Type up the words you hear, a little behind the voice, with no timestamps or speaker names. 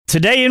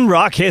Today in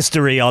rock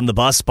history on the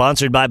bus,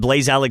 sponsored by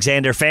Blaze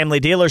Alexander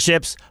Family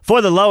Dealerships, for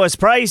the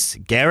lowest price,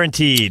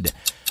 guaranteed.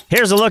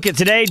 Here's a look at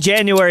today,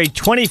 January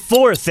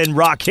 24th in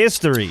rock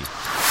history.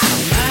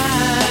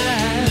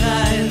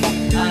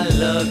 I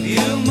love you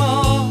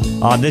more.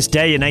 On this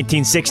day in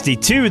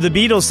 1962, the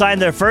Beatles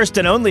signed their first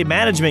and only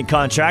management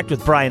contract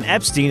with Brian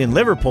Epstein in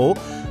Liverpool.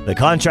 The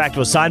contract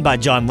was signed by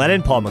John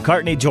Lennon, Paul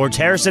McCartney, George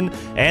Harrison,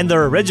 and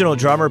their original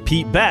drummer,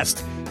 Pete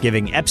Best,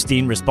 giving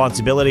Epstein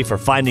responsibility for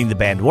finding the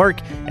band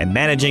work and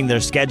managing their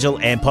schedule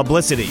and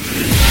publicity.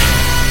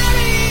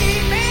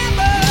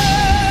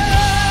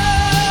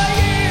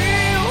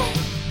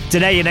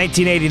 Today in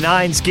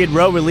 1989, Skid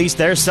Row released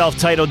their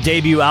self-titled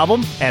debut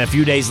album, and a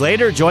few days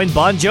later joined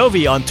Bon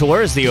Jovi on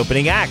tour as the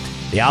opening act.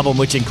 The album,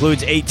 which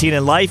includes 18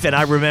 in Life and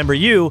I Remember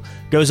You,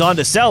 goes on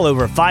to sell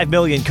over 5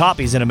 million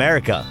copies in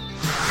America.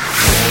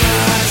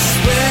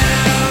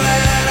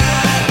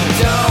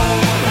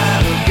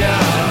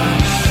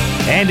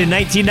 And in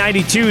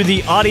 1992,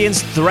 the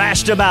audience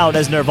thrashed about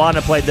as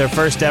Nirvana played their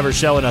first ever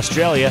show in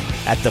Australia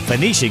at the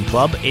Phoenician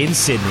Club in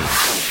Sydney.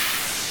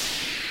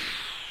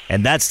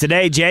 And that's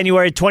today,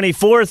 January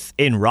 24th,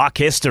 in rock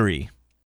history.